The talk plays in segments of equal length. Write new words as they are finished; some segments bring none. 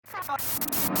Well,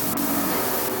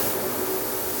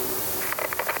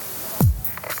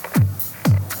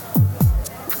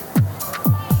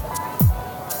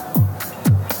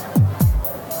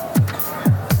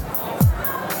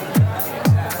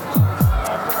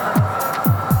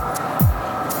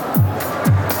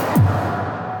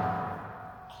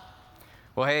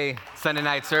 hey, Sunday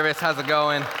night service, how's it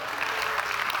going?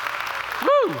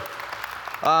 Woo!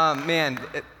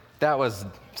 That was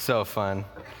so fun.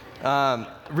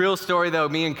 Real story though,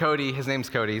 me and Cody, his name's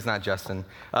Cody, he's not Justin,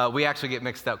 we actually get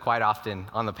mixed up quite often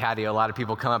on the patio. A lot of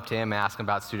people come up to him and ask him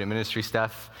about student ministry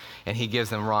stuff, and he gives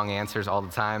them wrong answers all the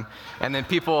time. And then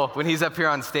people, when he's up here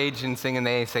on stage and singing,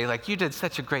 they say like, "You did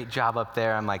such a great job up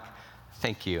there." I'm like,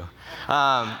 "Thank you."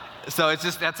 So it's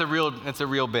just, it's a real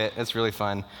bit. It's really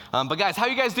fun. But guys, how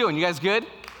you guys doing? You guys good?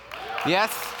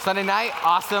 Yes? Sunday night?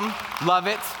 Awesome. Love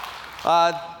it.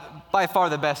 By far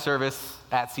the best service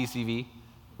at CCV,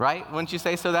 right? Wouldn't you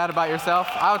say that about yourself?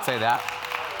 I would say that.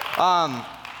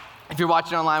 If you're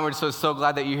watching online, we're so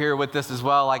glad that you're here with us as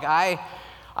well. Like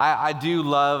I do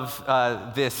love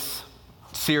this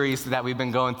series that we've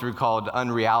been going through called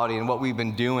Unreality, and what we've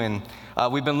been doing.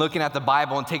 We've been looking at the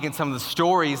Bible and taking some of the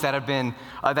stories that have been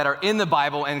that are in the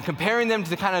Bible and comparing them to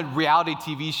the kind of reality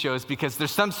TV shows, because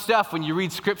there's some stuff when you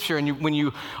read Scripture and when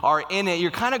you are in it,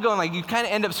 you're kind of going like, you kind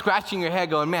of end up scratching your head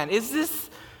going, man, is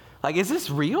this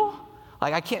real?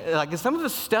 Like I can't, like some of the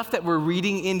stuff that we're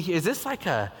reading in here, this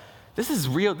is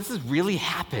real, this has really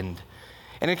happened.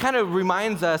 And it kind of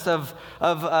reminds us of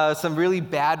some really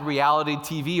bad reality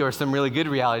TV or some really good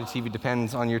reality TV,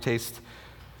 depends on your taste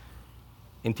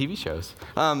in TV shows.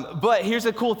 But here's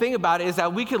the cool thing about it is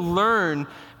that we could learn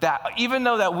that even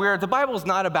though that the Bible's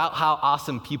not about how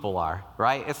awesome people are,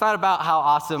 right? It's not about how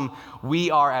awesome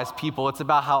we are as people. It's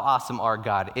about how awesome our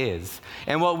God is.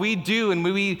 And what we do, and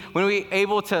when we're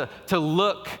able to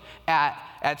look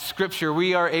at Scripture,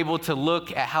 we are able to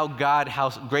look at how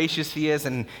gracious He is,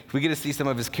 and we get to see some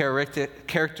of His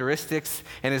characteristics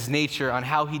and His nature on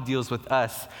how He deals with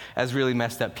us as really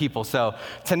messed up people. So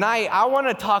tonight, I want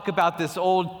to talk about this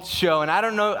old show, and I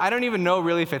don't even know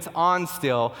really if it's on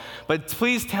still, but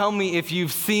please tell me if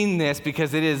you've seen this,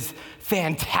 because it is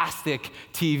fantastic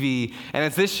TV, and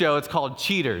it's this show. It's called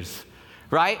Cheaters,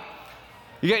 right?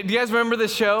 Do you guys remember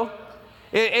this show?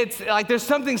 It's like there's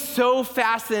something so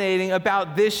fascinating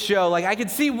about this show. Like I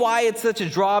could see why it's such a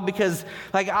draw, because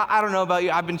like I don't know about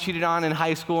you, I've been cheated on in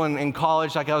high school and in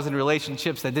college. Like I was in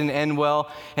relationships that didn't end well,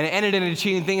 and it ended in a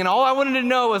cheating thing. And all I wanted to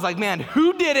know was like, man,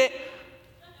 who did it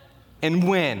and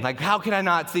when? Like how can I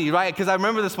not see, right? Because I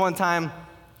remember this one time,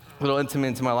 a little intimate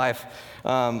into my life.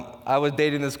 I was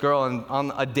dating this girl, and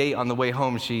on a date on the way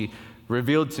home, she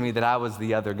revealed to me that I was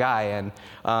the other guy,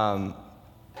 and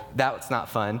that's not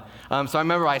fun. So I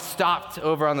remember I stopped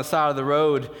over on the side of the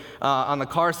road on the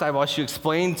car side while she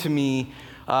explained to me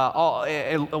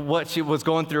what she was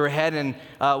going through her head. And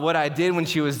what I did when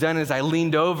she was done is I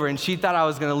leaned over, and she thought I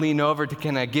was going to lean over to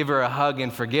kind of give her a hug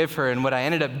and forgive her. And what I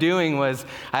ended up doing was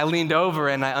I leaned over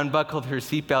and I unbuckled her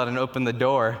seatbelt and opened the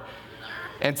door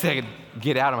and said,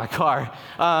 "Get out of my car."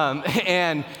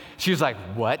 And she was like,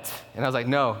 "What?" And I was like,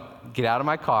 "No, get out of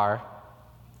my car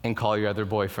and call your other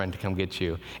boyfriend to come get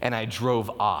you." And I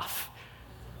drove off.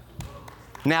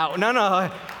 Now, no,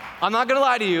 I'm not gonna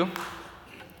lie to you.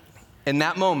 In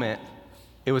that moment,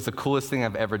 it was the coolest thing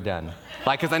I've ever done.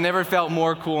 Like, because I never felt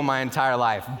more cool in my entire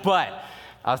life. But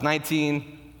I was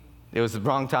 19, it was the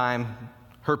wrong time.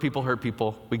 Hurt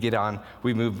people. We get on,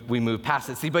 we move past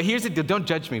it. See, but here's the deal. Don't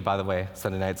judge me, by the way,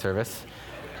 Sunday night service.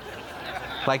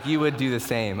 Like you would do the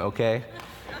same, okay?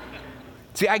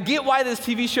 See, I get why this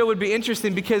TV show would be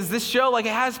interesting, because this show, like,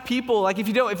 it has people, like, if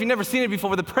you've never seen it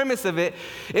before, the premise of it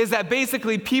is that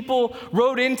basically people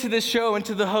wrote into this show,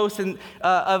 into the host, and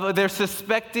of their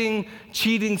suspecting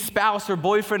cheating spouse or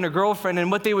boyfriend or girlfriend,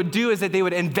 and what they would do is that they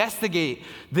would investigate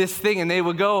this thing, and they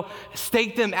would go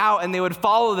stake them out, and they would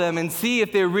follow them and see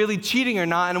if they're really cheating or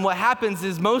not. And what happens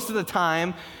is most of the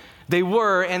time, they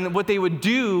were, and what they would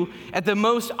do at the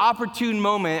most opportune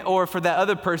moment, or for that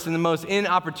other person, the most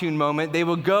inopportune moment, they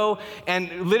would go and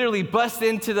literally bust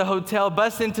into the hotel,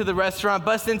 bust into the restaurant,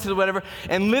 bust into the whatever,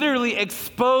 and literally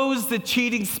expose the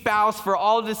cheating spouse for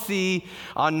all to see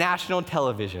on national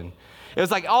television. It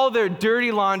was like all their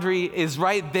dirty laundry is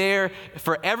right there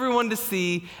for everyone to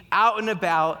see, out and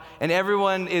about, and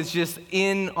everyone is just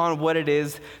in on what it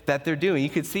is that they're doing. You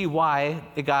could see why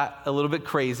it got a little bit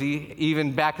crazy.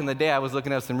 Even back in the day, I was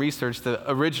looking at some research. The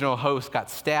original host got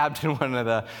stabbed in one of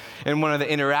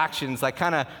the interactions, like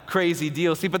kind of crazy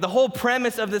deal. See, but the whole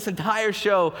premise of this entire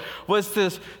show was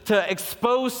to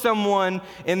expose someone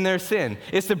in their sin.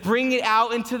 It's to bring it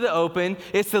out into the open.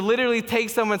 It's to literally take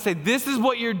someone and say, this is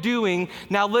what you're doing.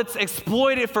 Now let's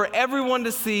exploit it for everyone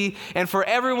to see and for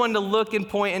everyone to look and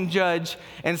point and judge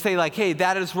and say like, hey,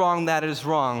 that is wrong, that is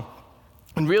wrong.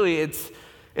 And really it's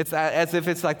as if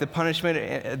it's like the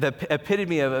punishment, the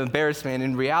epitome of embarrassment.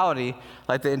 In reality,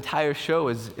 like the entire show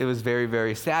it was very,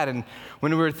 very sad. And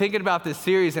when we were thinking about this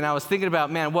series and I was thinking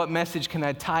about, man, what message can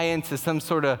I tie into some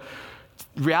sort of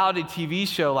reality TV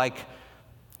show, like,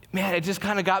 man, it just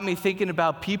kind of got me thinking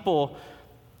about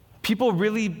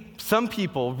some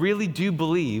people really do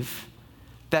believe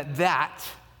that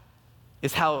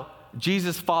is how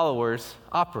Jesus followers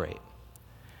operate.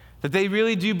 That they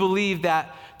really do believe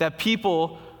that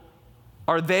people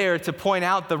are there to point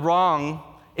out the wrong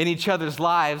in each other's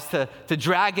lives, to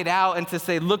drag it out and to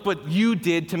say, look what you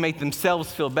did to make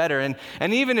themselves feel better. And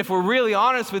even if we're really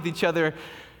honest with each other,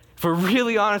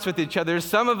 there's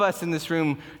some of us in this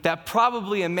room that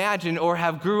probably imagine or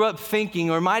have grew up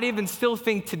thinking or might even still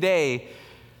think today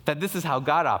that this is how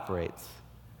God operates.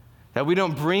 That we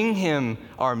don't bring him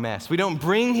our mess. We don't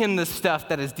bring him the stuff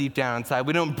that is deep down inside.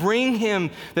 We don't bring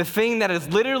him the thing that is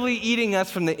literally eating us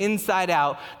from the inside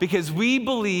out because we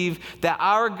believe that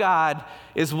our God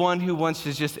is one who wants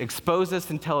to just expose us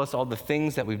and tell us all the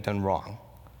things that we've done wrong.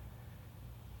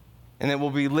 And that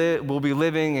we'll be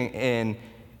living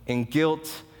in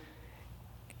guilt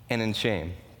and in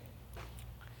shame.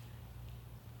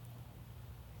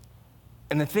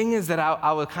 And the thing is that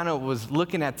I was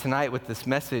looking at tonight with this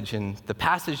message and the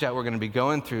passage that we're going to be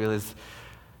going through is,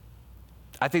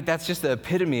 I think that's just the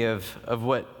epitome of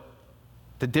what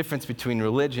the difference between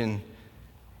religion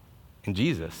and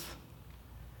Jesus.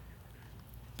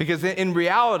 Because in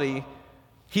reality,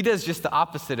 he does just the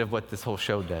opposite of what this whole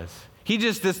show does. He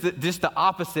just does the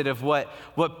opposite of what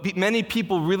many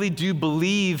people really do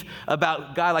believe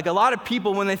about God. Like a lot of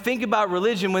people, when they think about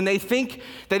religion, they think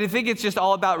it's just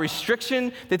all about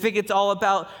restriction. They think it's all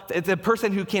about, it's a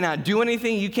person who cannot do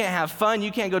anything. You can't have fun.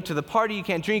 You can't go to the party. You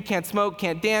can't drink, can't smoke,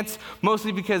 can't dance,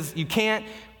 mostly because you can't.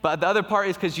 But the other part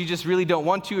is because you just really don't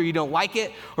want to or you don't like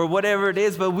it or whatever it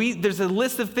is. But there's a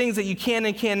list of things that you can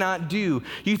and cannot do.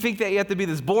 You think that you have to be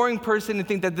this boring person and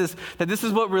think that this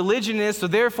is what religion is, so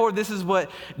therefore this is what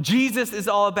Jesus is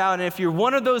all about. And if you're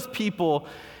one of those people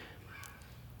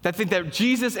that think that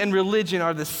Jesus and religion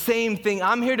are the same thing,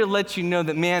 I'm here to let you know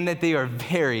that, man, that they are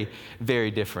very, very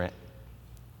different.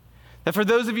 That for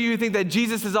those of you who think that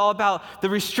Jesus is all about the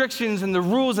restrictions and the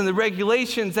rules and the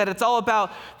regulations, that it's all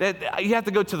about that you have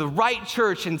to go to the right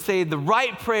church and say the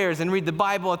right prayers and read the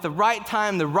Bible at the right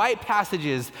time, the right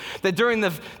passages, that during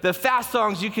the fast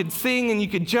songs you could sing and you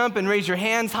could jump and raise your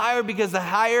hands higher because the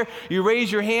higher you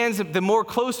raise your hands, the more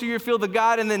closer you feel to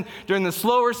God. And then during the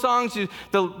slower songs, you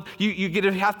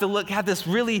have to have this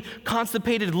really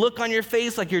constipated look on your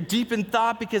face like you're deep in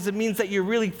thought because it means that you're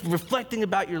really reflecting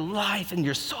about your life and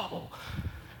your soul.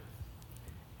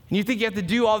 And you think you have to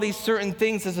do all these certain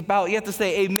things. You have to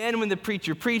say amen when the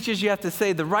preacher preaches. You have to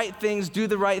say the right things, do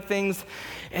the right things.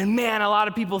 And man, a lot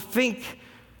of people think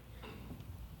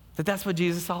that that's what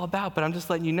Jesus is all about. But I'm just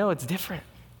letting you know it's different.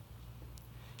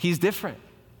 He's different.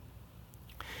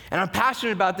 And I'm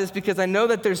passionate about this because I know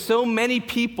that there's so many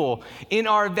people in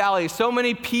our valley, so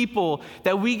many people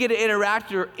that we get to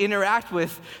interact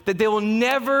with that they will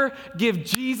never give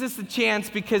Jesus a chance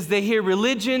because they hear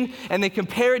religion and they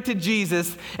compare it to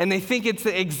Jesus and they think it's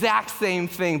the exact same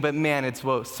thing, but man, it's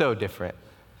so different.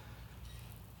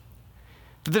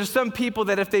 But there's some people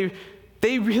that if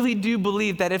they really do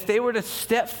believe that if they were to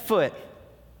step foot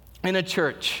in a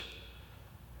church,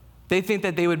 they think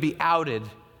that they would be outed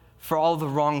for all the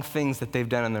wrong things that they've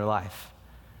done in their life.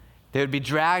 They would be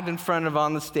dragged in front of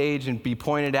on the stage and be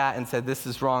pointed at and said, this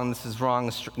is wrong, this is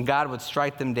wrong. And God would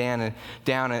strike them down.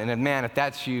 And man, if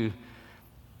that's you,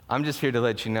 I'm just here to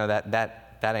let you know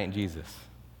that ain't Jesus.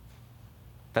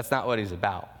 That's not what he's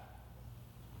about.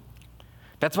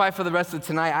 That's why for the rest of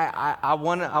tonight, I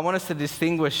want us to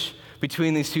distinguish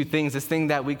between these two things, this thing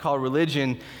that we call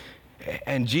religion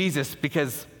and Jesus,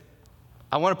 because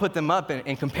I want to put them up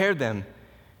and compare them.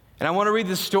 And I want to read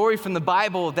this story from the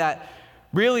Bible that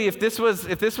really, if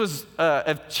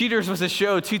Cheaters was a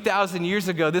show 2,000 years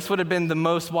ago, this would have been the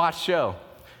most watched show.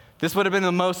 This would have been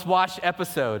the most watched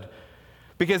episode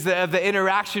because of the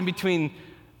interaction between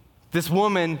This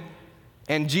woman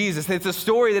and Jesus. It's a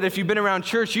story that if you've been around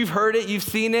church, you've heard it, you've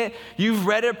seen it, you've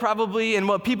read it probably, and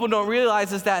what people don't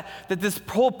realize is that this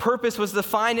whole purpose was to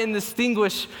find and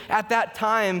distinguish at that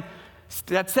time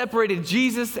that separated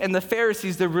Jesus and the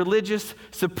Pharisees, the religious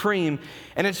supreme.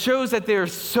 And it shows that they're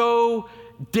so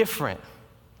different.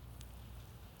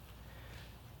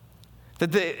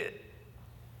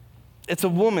 It's a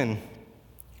woman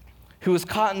who was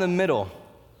caught in the middle,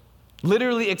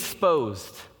 literally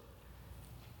exposed.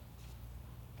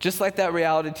 Just like that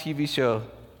reality TV show,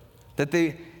 that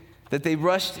they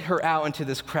rushed her out into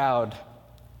this crowd.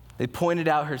 They pointed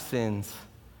out her sins.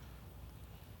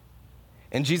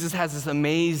 And Jesus has this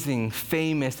amazing,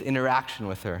 famous interaction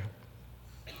with her.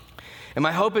 And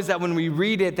my hope is that when we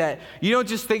read it, that you don't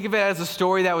just think of it as a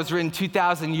story that was written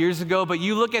 2,000 years ago, but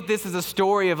you look at this as a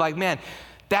story of like, man,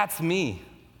 that's me.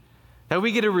 That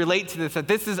we get to relate to this, that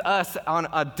this is us on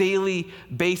a daily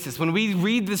basis. When we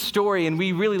read this story and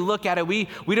we really look at it, we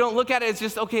don't look at it as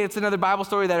just, okay, it's another Bible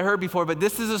story that I heard before, but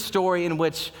this is a story in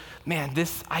which, man,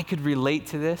 I could relate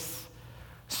to this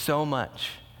so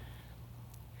much.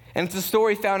 And it's a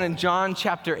story found in John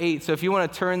chapter 8. So if you want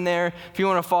to turn there, if you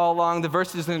want to follow along, the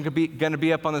verse is going to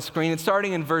be up on the screen. It's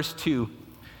starting in verse 2.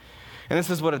 And this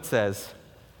is what it says.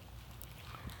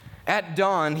 At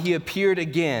dawn, he appeared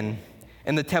again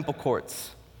in the temple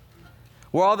courts,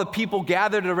 where all the people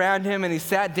gathered around him, and he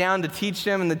sat down to teach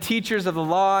them. And the teachers of the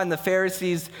law and the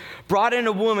Pharisees brought in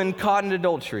a woman caught in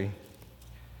adultery.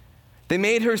 They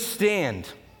made her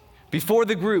stand before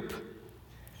the group.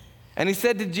 And he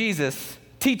said to Jesus,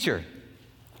 "Teacher,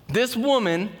 this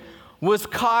woman was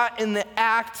caught in the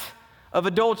act of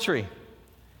adultery.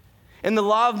 And the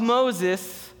law of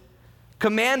Moses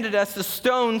commanded us to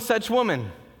stone such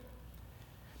woman.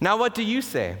 Now what do you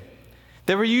say?"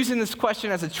 They were using this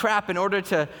question as a trap in order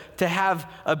to have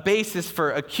a basis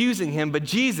for accusing him. But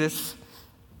Jesus,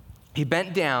 he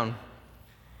bent down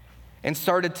and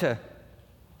started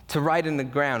to write in the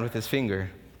ground with his finger.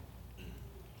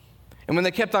 And when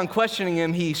they kept on questioning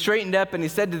him, he straightened up and he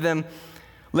said to them,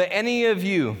 "Let any of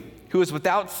you who is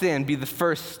without sin be the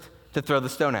first to throw the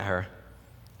stone at her."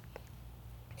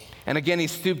 And again he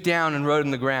stooped down and wrote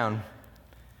in the ground.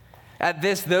 At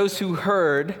this, those who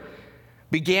heard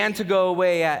began to go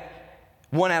away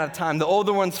one at a time. The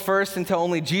older ones first, until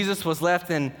only Jesus was left,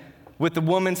 and with the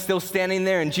woman still standing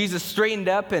there. And Jesus straightened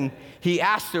up and he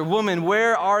asked her, "Woman,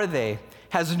 where are they?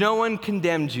 Has no one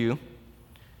condemned you?"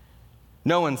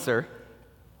 "No one, sir,"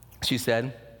 she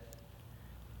said.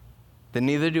 "Then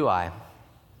neither do I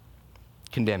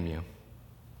condemn you,"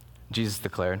 Jesus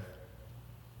declared.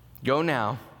 "Go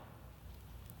now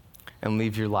and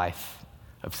leave your life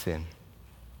of sin."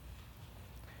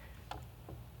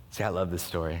 See, I love this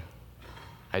story.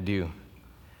 I do.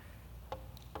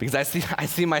 Because I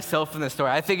see myself in this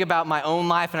story. I think about my own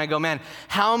life and I go, man,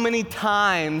 how many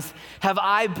times have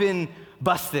I been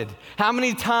busted? How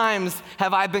many times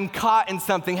have I been caught in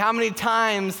something? How many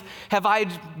times have I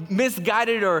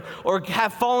misguided or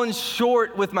have fallen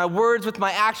short with my words, with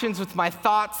my actions, with my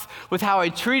thoughts, with how I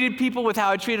treated people, with how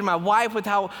I treated my wife,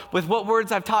 with what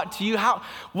words I've taught to you?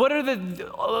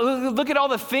 Look at all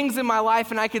the things in my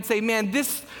life, and I could say, man,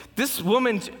 this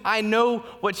woman, I know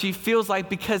what she feels like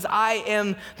because I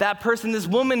am that person. This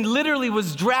woman literally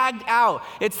was dragged out.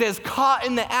 It says caught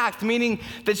in the act, meaning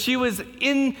that she was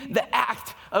in the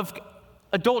act of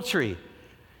adultery.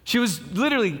 She was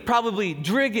literally probably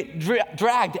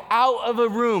dragged out of a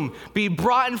room, be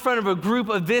brought in front of a group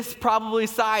of this probably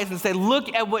size and say,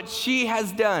 look at what she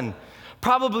has done.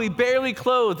 Probably barely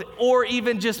clothed or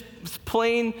even just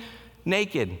plain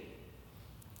naked,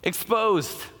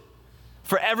 exposed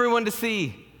for everyone to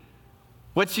see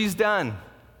what she's done.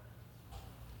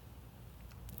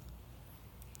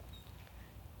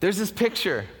 There's this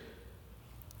picture.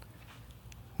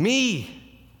 Me,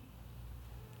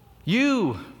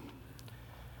 you,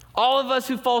 all of us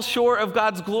who fall short of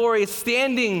God's glory,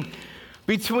 standing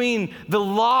between the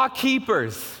law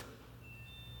keepers,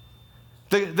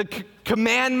 the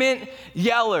commandment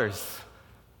yellers,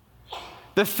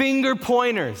 the finger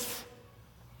pointers,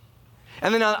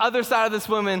 and then on the other side of this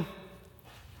woman,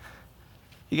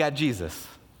 you got Jesus.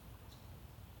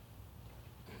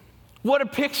 What a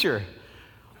picture.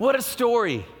 What a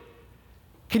story.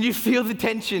 Can you feel the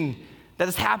tension that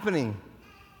is happening?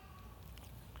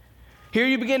 Here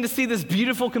you begin to see this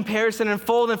beautiful comparison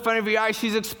unfold in front of your eyes.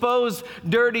 She's exposed,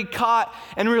 dirty, caught,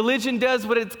 and religion does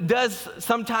what it does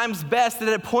sometimes best, that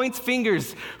it points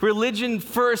fingers. Religion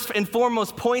first and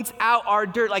foremost points out our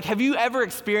dirt. Like, have you ever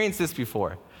experienced this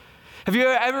before? Have you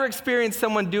ever experienced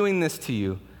someone doing this to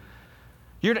you?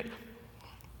 You're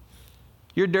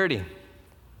dirty.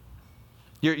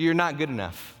 You're not good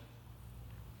enough.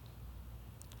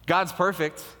 God's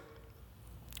perfect.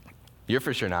 You're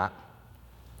for sure not.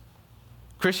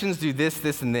 Christians do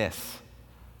this, and this.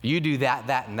 You do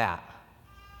that, and that.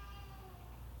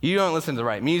 You don't listen to the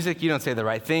right music. You don't say the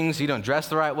right things. You don't dress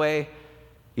the right way.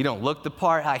 You don't look the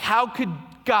part. Like, how could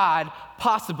God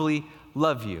possibly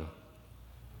love you?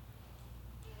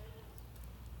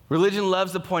 Religion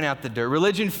loves to point out the dirt.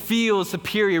 Religion feels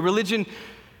superior. Religion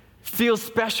feels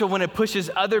special when it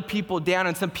pushes other people down,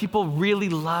 and some people really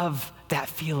love that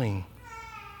feeling.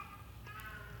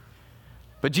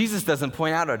 But Jesus doesn't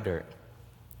point out our dirt.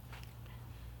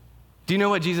 Do you know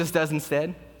what Jesus does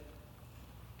instead?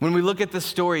 When we look at this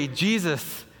story,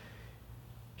 Jesus,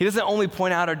 he doesn't only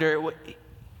point out our dirt.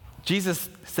 Jesus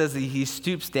says that he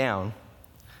stoops down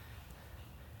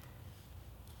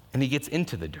and he gets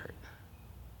into the dirt.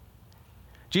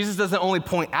 Jesus doesn't only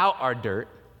point out our dirt,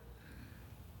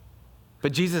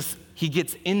 but Jesus, he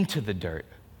gets into the dirt.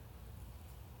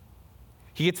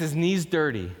 He gets his knees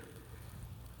dirty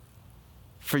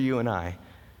for you and I.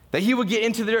 That he would get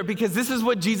into the dirt, because this is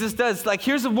what Jesus does. Like,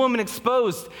 here's a woman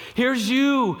exposed. Here's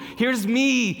you. Here's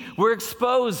me. We're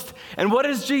exposed. And what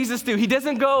does Jesus do? He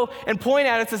doesn't go and point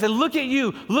at us and say, look at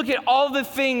you. Look at all the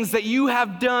things that you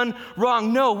have done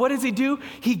wrong. No, what does he do?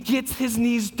 He gets his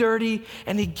knees dirty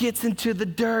and he gets into the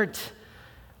dirt.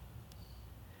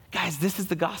 Guys, this is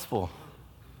the gospel.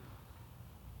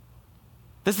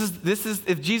 This is,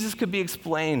 if Jesus could be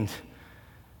explained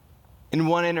in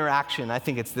one interaction, I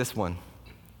think it's this one.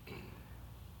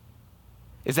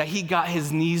 Is that he got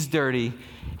his knees dirty,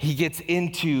 he gets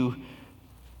into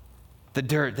the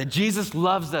dirt. That Jesus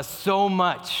loves us so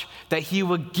much that he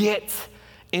would get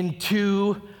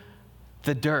into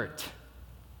the dirt.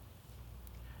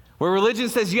 Where religion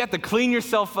says you have to clean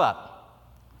yourself up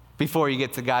before you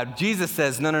get to God, Jesus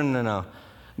says, no.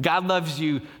 God loves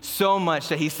you so much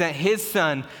that he sent his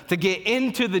son to get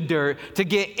into the dirt, to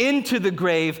get into the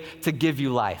grave, to give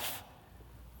you life.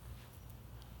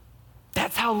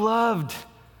 That's how loved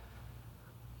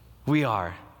we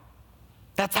are.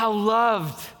 That's how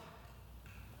loved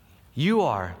you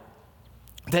are.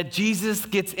 That Jesus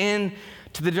gets in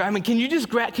to the dirt. I mean, can you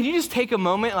just take a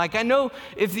moment? Like, I know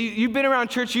if you've been around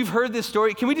church, you've heard this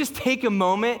story. Can we just take a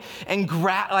moment and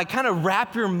kind of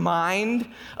wrap your mind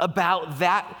about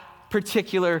that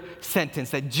particular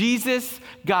sentence, that Jesus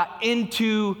got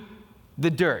into the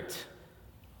dirt?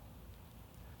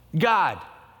 God,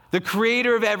 the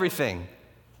creator of everything,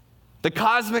 the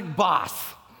cosmic boss,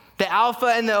 the Alpha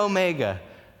and the Omega,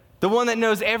 the one that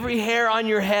knows every hair on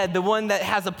your head, the one that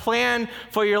has a plan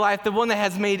for your life, the one that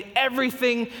has made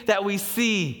everything that we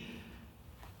see,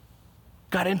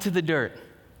 got into the dirt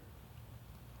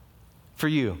for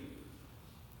you,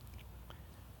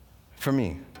 for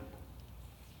me.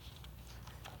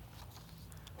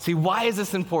 See, why is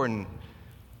this important?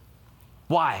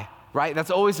 Why, right?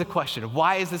 That's always the question.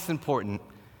 Why is this important?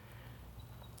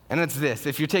 And it's this.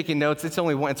 If you're taking notes, it's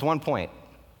 1 point.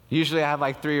 Usually I have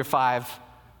like 3 or 5.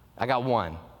 I got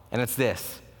 1, and it's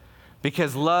this.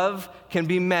 Because love can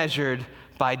be measured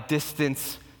by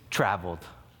distance traveled.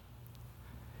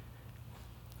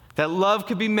 That love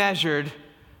could be measured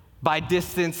by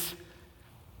distance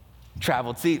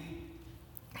traveled. See,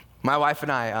 my wife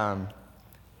and I,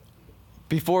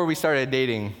 before we started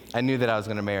dating, I knew that I was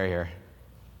going to marry her.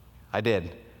 I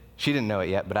did. She didn't know it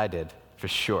yet, but I did, for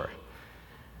sure.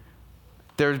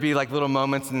 There would be like little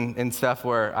moments and stuff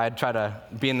where I'd try to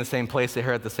be in the same place as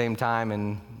her at the same time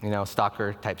and,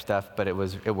 stalker type stuff, but it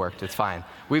worked. It's fine.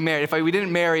 We married. If we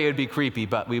didn't marry, it would be creepy,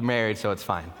 but we married, so it's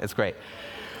fine. It's great.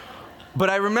 But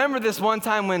I remember this one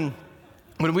time when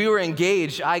we were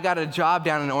engaged, I got a job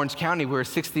down in Orange County. We were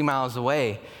 60 miles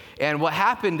away. And what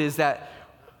happened is that,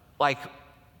 like,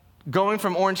 going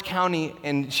from Orange County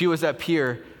and she was up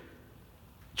here,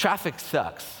 traffic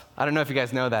sucks. I don't know if you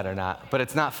guys know that or not, but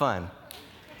it's not fun.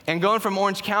 And going from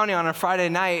Orange County on a Friday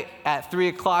night at 3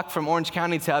 o'clock from Orange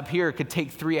County to up here could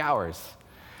take 3 hours.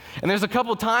 And there's a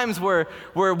couple times where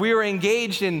we were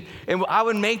engaged and I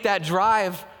would make that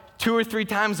drive 2 or 3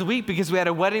 times a week because we had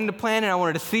a wedding to plan and I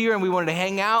wanted to see her and we wanted to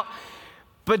hang out.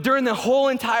 But during the whole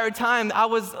entire time, I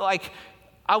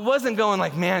wasn't going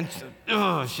like, man,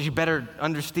 she better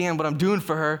understand what I'm doing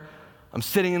for her. I'm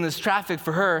sitting in this traffic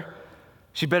for her.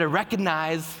 She better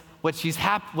recognize what's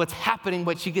happening,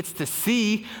 what she gets to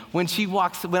see when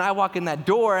I walk in that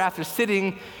door after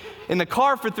sitting in the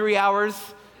car for 3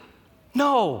 hours.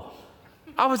 No,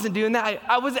 I wasn't doing that.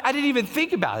 I didn't even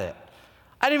think about it.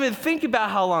 I didn't even think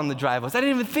about how long the drive was. I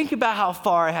didn't even think about how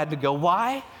far I had to go.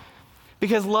 Why?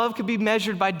 Because love could be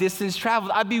measured by distance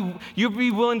traveled. You'd be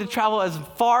willing to travel as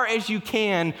far as you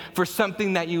can for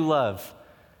something that you love.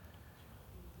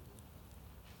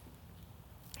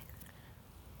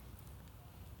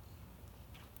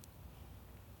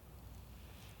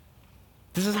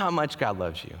 This is how much God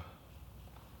loves you.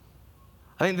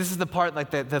 I think this is the part,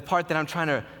 like the part that I'm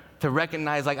trying to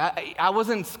recognize. Like I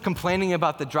wasn't complaining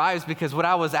about the drives, because what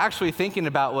I was actually thinking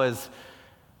about was,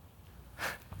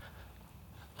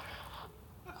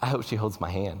 I hope she holds my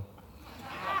hand.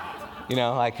 You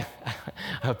know, like,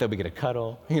 I hope that we get a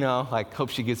cuddle. You know, like, hope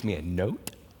she gives me a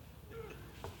note.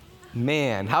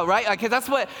 Man, how right? Like, that's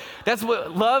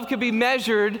what love could be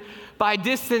measured by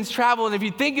distance travel. And if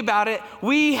you think about it,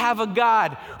 we have a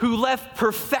God who left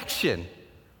perfection,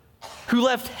 who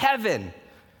left heaven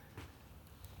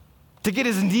to get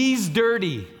his knees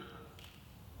dirty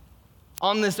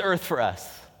on this earth for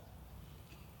us.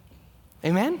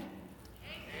 Amen?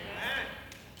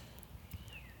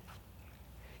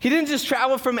 He didn't just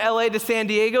travel from LA to San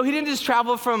Diego. He didn't just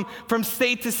travel from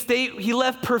state to state. He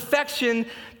left perfection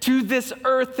to this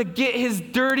earth to get his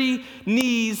dirty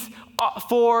knees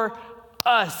for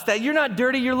us. That you're not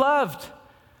dirty, you're loved.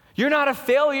 You're not a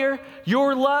failure,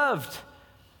 you're loved.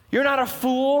 You're not a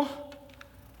fool,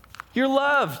 you're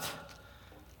loved.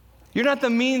 You're not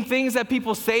the mean things that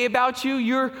people say about you.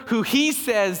 You're who he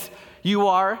says you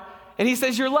are, and he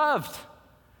says you're loved.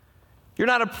 You're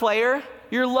not a player,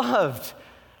 you're loved.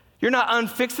 You're not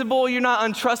unfixable, you're not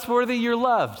untrustworthy, you're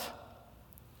loved.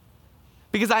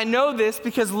 Because I know this,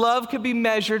 because love can be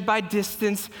measured by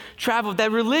distance traveled. That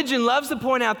religion loves to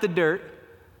point out the dirt,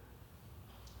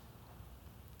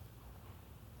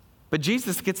 but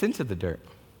Jesus gets into the dirt.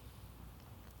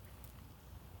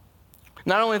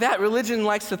 Not only that, religion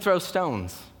likes to throw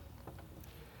stones.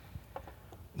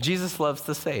 Jesus loves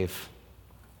to save.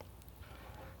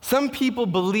 Some people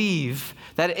believe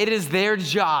that it is their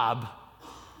job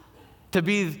to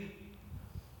be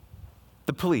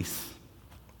the police.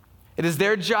 It is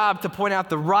their job to point out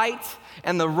the right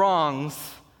and the wrongs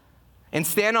and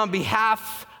stand on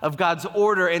behalf of God's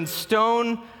order and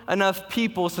stone enough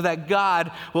people so that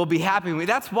God will be happy with me.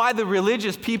 That's why the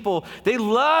religious people, they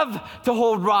love to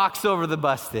hold rocks over the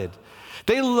busted.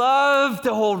 They love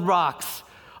to hold rocks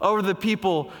over the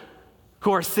people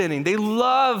who are sinning. They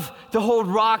love to hold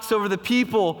rocks over the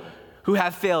people who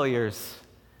have failures.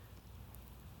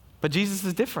 But Jesus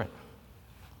is different.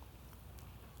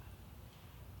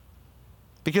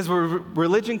 Because where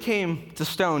religion came to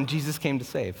stone, Jesus came to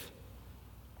save.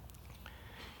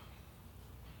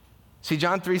 See,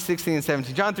 John 3:16 and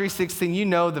 17. John 3:16, you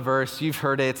know the verse. You've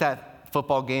heard it. It's at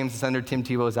football games. It's under Tim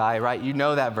Tebow's eye, right? You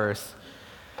know that verse.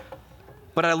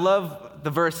 But I love the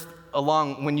verse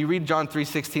when you read John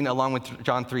 3:16 along with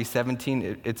John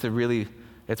 3:17,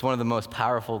 it's one of the most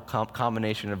powerful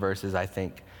combination of verses, I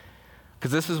think.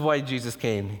 Because this is why Jesus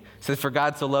came. He says, for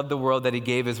God so loved the world that he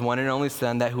gave his one and only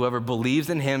Son, that whoever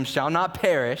believes in him shall not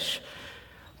perish,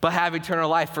 but have eternal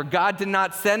life. For God did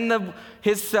not send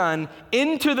his Son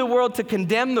into the world to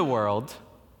condemn the world,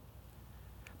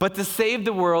 but to save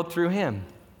the world through him.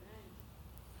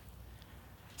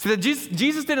 So that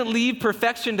Jesus didn't leave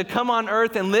perfection to come on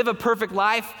earth and live a perfect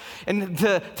life and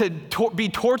to be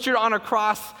tortured on a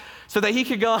cross so that he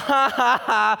could go, ha, ha,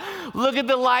 ha, look at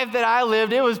the life that I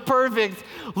lived. It was perfect.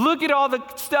 Look at all the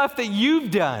stuff that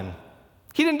you've done.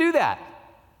 He didn't do that.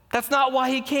 That's not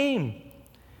why he came.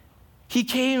 He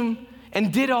came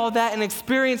and did all that and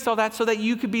experienced all that so that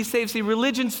you could be saved. See,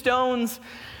 religion stones,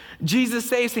 Jesus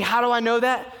saves. See, how do I know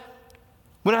that?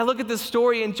 When I look at this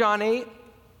story in John 8,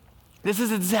 this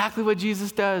is exactly what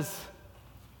Jesus does.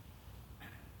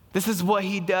 This is what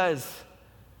he does.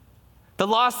 The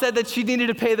law said that she needed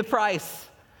to pay the price.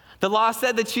 The law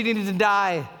said that she needed to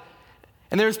die.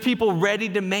 And there's people ready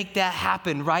to make that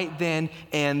happen right then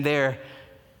and there.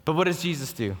 But what does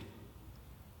Jesus do?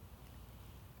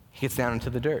 He gets down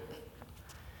into the dirt.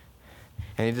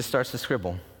 And he just starts to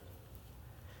scribble.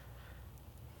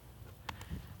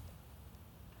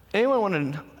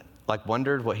 Anyone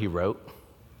wondered what he wrote?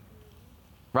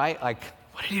 Right? Like,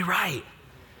 what did he write?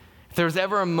 If there was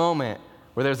ever a moment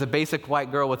where there's a basic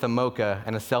white girl with a mocha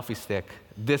and a selfie stick,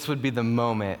 this would be the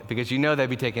moment, because you know they'd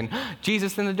be taking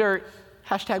Jesus in the dirt,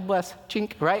 #bless,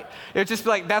 chink, right? It's just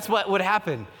like, that's what would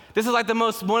happen. This is like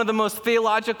one of the most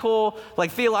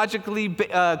theologically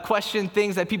questioned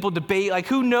things that people debate. Like,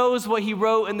 who knows what he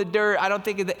wrote in the dirt? I don't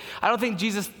think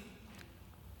Jesus,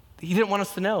 he didn't want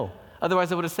us to know.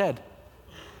 Otherwise, I would have said.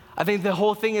 I think the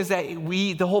whole thing is that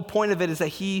the whole point of it is that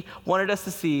he wanted us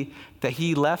to see that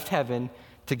he left heaven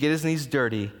to get his knees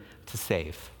dirty to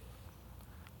save.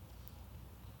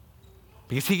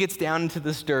 Because he gets down into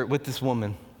this dirt with this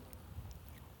woman.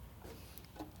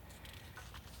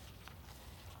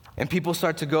 And people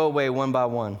start to go away one by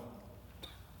one.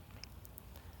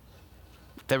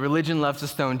 That religion loves to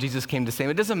stone, Jesus came to save.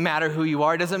 It doesn't matter who you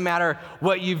are. It doesn't matter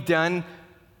what you've done.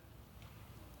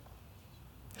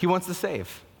 He wants to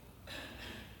save.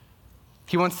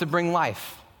 He wants to bring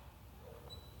life.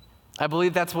 I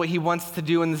believe that's what he wants to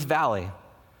do in this valley.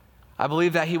 I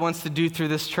believe that he wants to do through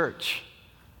this church.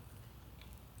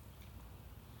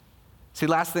 See,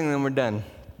 last thing, then we're done.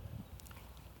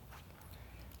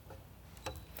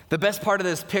 The best part of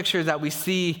this picture that we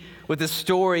see with this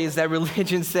story is that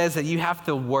religion says that you have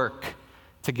to work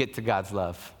to get to God's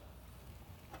love.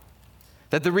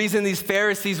 That the reason these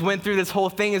Pharisees went through this whole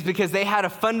thing is because they had a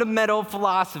fundamental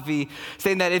philosophy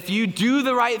saying that if you do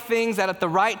the right things at the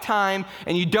right time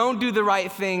and you don't do the right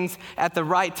things at the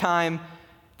right time,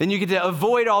 then you get to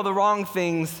avoid all the wrong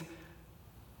things,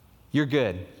 you're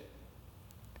good.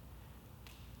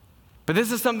 But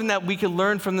this is something that we can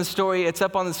learn from the story. It's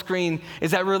up on the screen,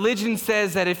 is that religion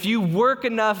says that if you work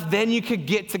enough, then you could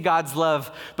get to God's love.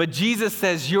 But Jesus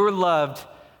says you're loved,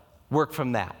 work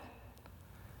from that.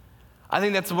 I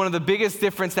think that's one of the biggest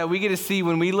difference that we get to see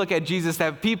when we look at Jesus,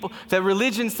 that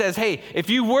religion says, hey, if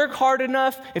you work hard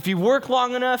enough, if you work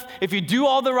long enough, if you do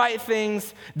all the right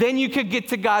things, then you could get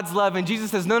to God's love. And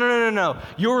Jesus says, no.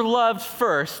 You're loved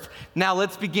first. Now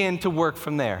let's begin to work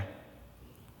from there.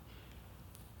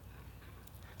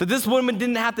 That this woman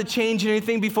didn't have to change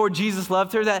anything before Jesus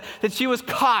loved her, that she was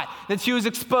caught, that she was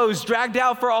exposed, dragged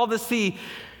out for all to see.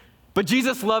 But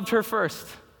Jesus loved her first.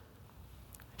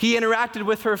 He interacted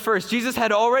with her first. Jesus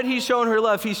had already shown her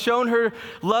love. He's shown her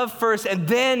love first, and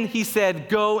then he said,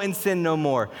 go and sin no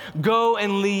more. Go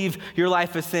and leave your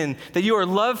life of sin. That you are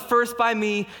loved first by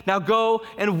me. Now go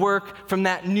and work from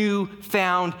that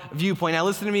newfound viewpoint. Now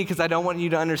listen to me, because I don't want you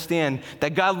to understand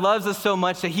that God loves us so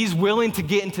much that he's willing to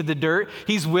get into the dirt.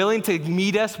 He's willing to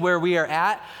meet us where we are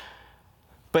at.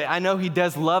 But I know he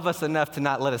does love us enough to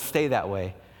not let us stay that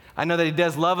way. I know that he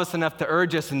does love us enough to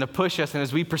urge us and to push us, and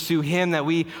as we pursue him, that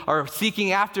we are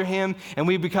seeking after him, and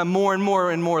we become more and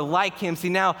more like him.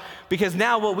 See, because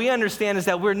now what we understand is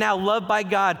that we're now loved by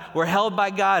God, we're held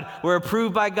by God, we're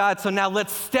approved by God, so now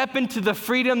let's step into the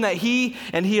freedom that he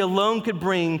and he alone could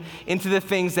bring into the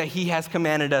things that he has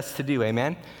commanded us to do,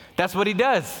 amen? That's what he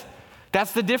does.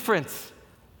 That's the difference.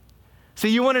 So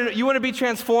you want to be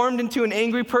transformed into an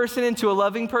angry person, into a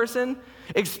loving person?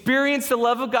 Experience the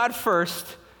love of God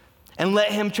first, and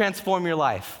let him transform your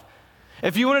life.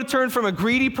 If you want to turn from a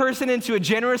greedy person into a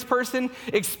generous person,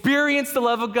 experience the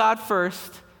love of God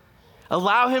first,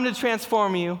 allow him to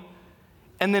transform you,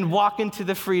 and then walk into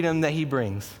the freedom that he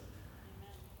brings.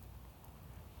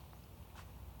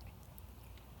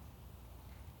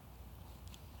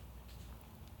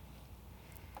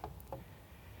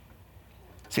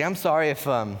 See, I'm sorry if,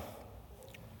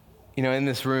 in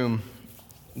this room,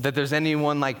 that there's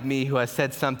anyone like me who has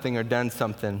said something or done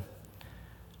something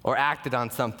or acted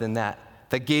on something that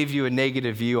gave you a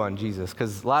negative view on Jesus.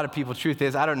 Because a lot of people, truth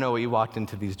is, I don't know what you walked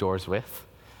into these doors with.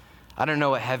 I don't know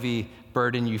what heavy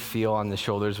burden you feel on the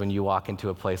shoulders when you walk into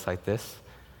a place like this.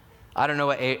 I don't know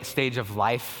what stage of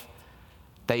life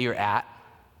that you're at.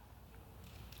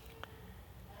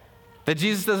 That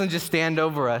Jesus doesn't just stand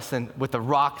over us and with a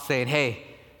rock saying, hey,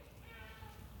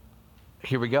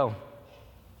 here we go.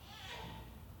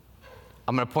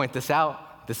 I'm going to point this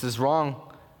out. This is wrong.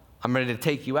 I'm ready to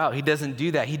take you out. He doesn't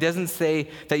do that. He doesn't say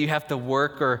that you have to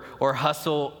work or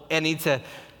hustle any to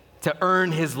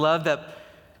earn his love.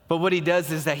 But what he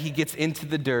does is that he gets into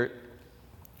the dirt.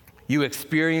 You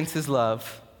experience his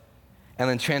love, and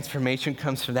then transformation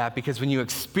comes from that, because when you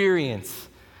experience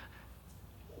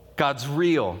God's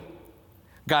real,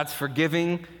 God's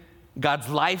forgiving, God's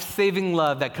life-saving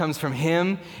love that comes from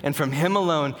him and from him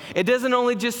alone, it doesn't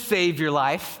only just save your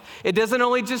life, it doesn't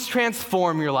only just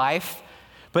transform your life,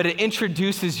 but it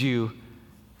introduces you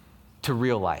to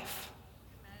real life.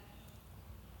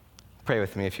 Pray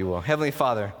with me, if you will. Heavenly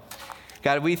Father,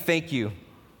 God, we thank you,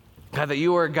 God, that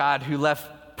you are a God who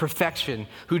left perfection,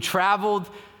 who traveled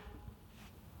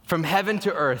from heaven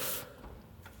to earth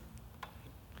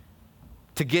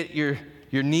to get your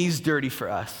knees dirty for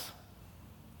us.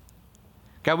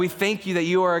 God, we thank you that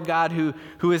you are a God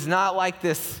who is not like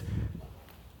this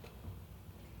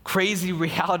crazy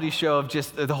reality show of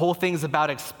just the whole thing's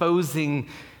about exposing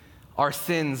our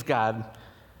sins, God.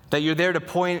 That you're there to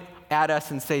point at us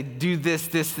and say, do this,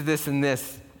 this, and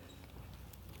this.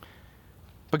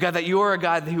 But God, that you are a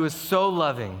God who is so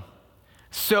loving,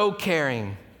 so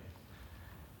caring,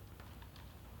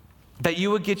 that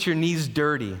you would get your knees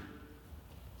dirty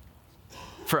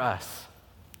for us.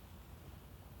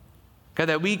 God,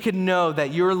 that we could know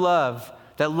that your love,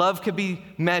 that love could be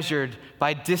measured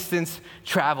by distance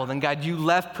traveled. And God, you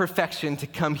left perfection to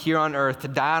come here on earth, to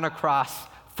die on a cross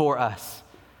for us.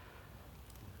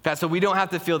 God, so we don't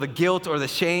have to feel the guilt or the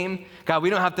shame. God, we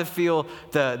don't have to feel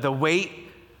the weight.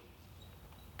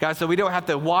 God, so we don't have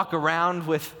to walk around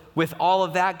with all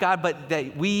of that, God, but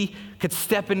that we could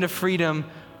step into freedom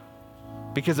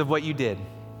because of what you did.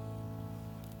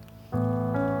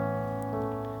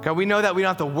 God, we know that we don't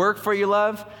have to work for your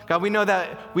love. God, we know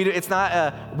that it's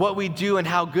not what we do and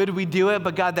how good we do it,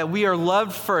 but God, that we are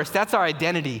loved first. That's our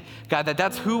identity. God,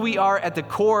 that's who we are at the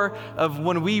core of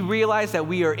when we realize that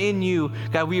we are in you.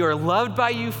 God, we are loved by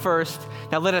you first.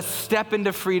 Now let us step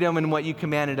into freedom in what you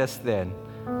commanded us then.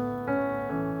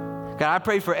 God, I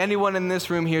pray for anyone in this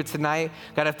room here tonight,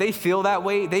 God, if they feel that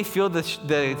way, they feel the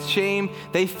shame,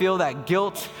 they feel that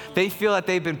guilt, they feel that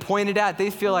they've been pointed at,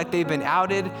 they feel like they've been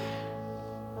outed.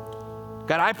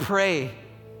 God, I pray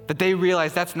that they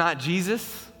realize that's not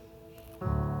Jesus.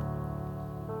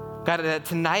 God, that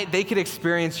tonight they could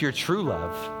experience your true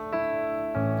love,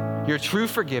 your true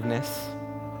forgiveness,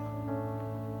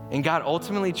 and God,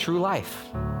 ultimately true life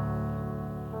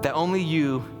that only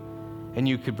you and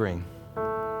you could bring.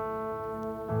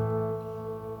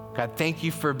 God, thank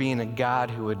you for being a God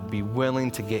who would be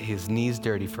willing to get his knees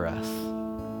dirty for us.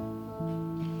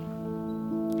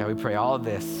 God, we pray all of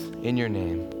this in your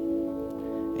name.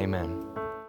 Amen.